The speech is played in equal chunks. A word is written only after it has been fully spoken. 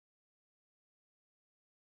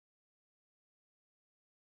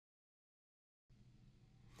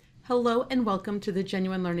Hello and welcome to the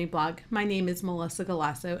Genuine Learning blog. My name is Melissa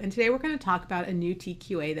Galasso, and today we're going to talk about a new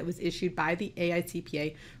TQA that was issued by the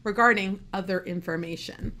AICPA regarding other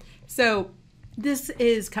information. So this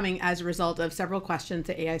is coming as a result of several questions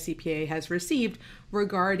the AICPA has received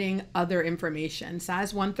regarding other information.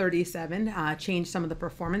 SAS 137 changed some of the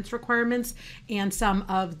performance requirements and some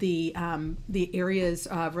of the areas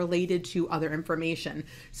related to other information.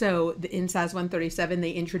 So in SAS 137,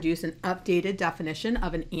 they introduced an updated definition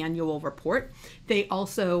of an annual report. They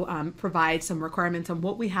also provide some requirements on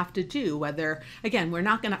what we have to do, whether, again, we're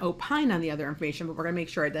not going to opine on the other information, but we're going to make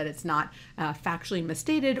sure that it's not factually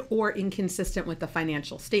misstated or inconsistent with the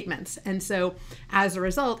financial statements. And so as a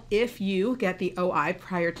result, if you get the OI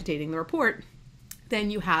prior to dating the report,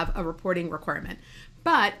 then you have a reporting requirement.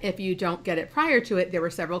 But if you don't get it prior to it, there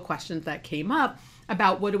were several questions that came up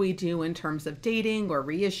about what do we do in terms of dating or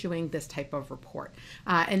reissuing this type of report.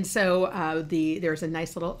 And so there's a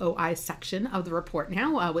nice little OI section of the report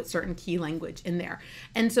now with certain key language in there.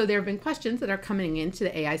 And so there have been questions that are coming into the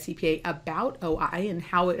AICPA about OI and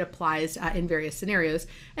how it applies in various scenarios.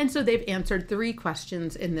 And so they've answered 3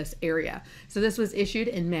 questions in this area. So this was issued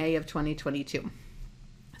in May of 2022.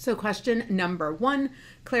 So question number 1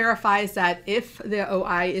 clarifies that if the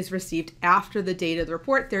OI is received after the date of the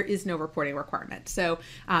report, there is no reporting requirement. So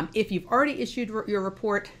if you've already issued your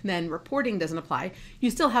report, then reporting doesn't apply. You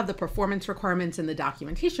still have the performance requirements and the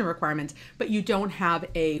documentation requirements, but you don't have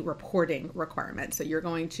a reporting requirement. So you're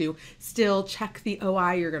going to still check the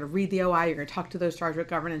OI, you're going to read the OI, you're going to talk to those charged with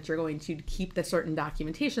governance, you're going to keep the certain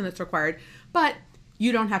documentation that's required, but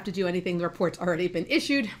you don't have to do anything. The report's already been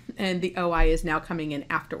issued and the OI is now coming in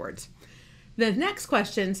afterwards. The next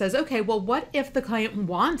question says, okay, well, what if the client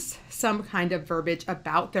wants some kind of verbiage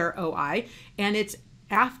about their OI and it's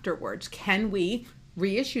afterwards? Can we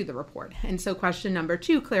reissue the report? And so question number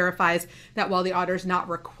 2 clarifies that while the auditor is not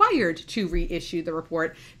required to reissue the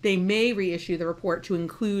report, they may reissue the report to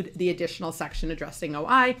include the additional section addressing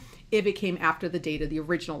OI if it came after the date of the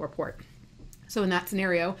original report. So in that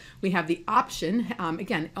scenario, we have the option,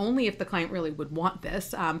 again, only if the client really would want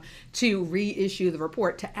this, to reissue the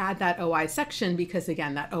report to add that OI section because,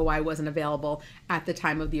 again, that OI wasn't available at the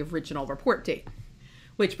time of the original report date.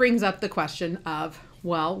 Which brings up the question of,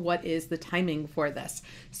 well, what is the timing for this?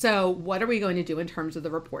 So what are we going to do in terms of the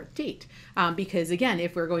report date? Because again,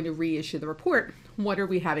 if we're going to reissue the report, what are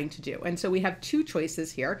we having to do? And so we have 2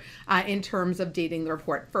 choices here in terms of dating the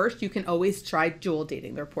report. First, you can always try dual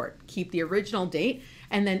dating the report. Keep the original date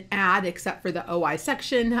and then add, except for the OI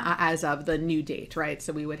section, as of the new date, right?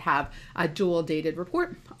 So we would have a dual dated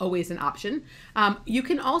report, always an option. You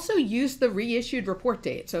can also use the reissued report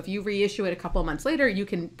date. So if you reissue it a couple of months later, you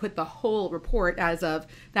can put the whole report as of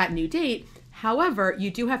that new date. However,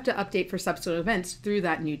 you do have to update for subsequent events through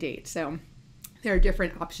that new date. So there are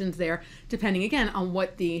different options there, depending, again, on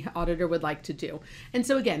what the auditor would like to do. And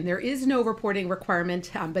so, again, there is no reporting requirement,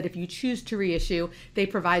 but if you choose to reissue, they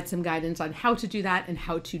provide some guidance on how to do that and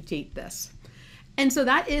how to date this. And so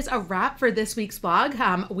that is a wrap for this week's blog.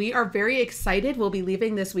 We are very excited. We'll be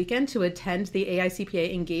leaving this weekend to attend the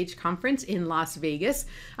AICPA Engage conference in Las Vegas.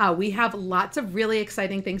 We have lots of really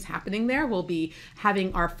exciting things happening there. We'll be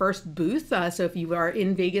having our first booth. So if you are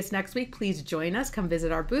in Vegas next week, please join us. Come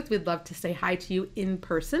visit our booth. We'd love to say hi to you in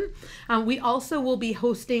person. We also will be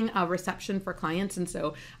hosting a reception for clients. And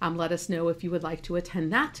so let us know if you would like to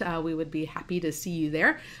attend that. We would be happy to see you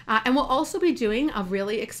there. And we'll also be doing a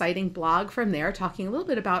really exciting blog from there, talking a little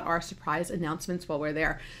bit about our surprise announcements while we're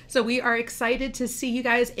there. So we are excited to see you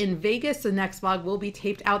guys in Vegas. The next vlog will be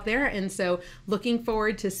taped out there. And so looking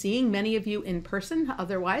forward to seeing many of you in person.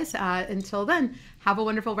 Otherwise, until then, have a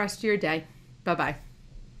wonderful rest of your day. Bye-bye.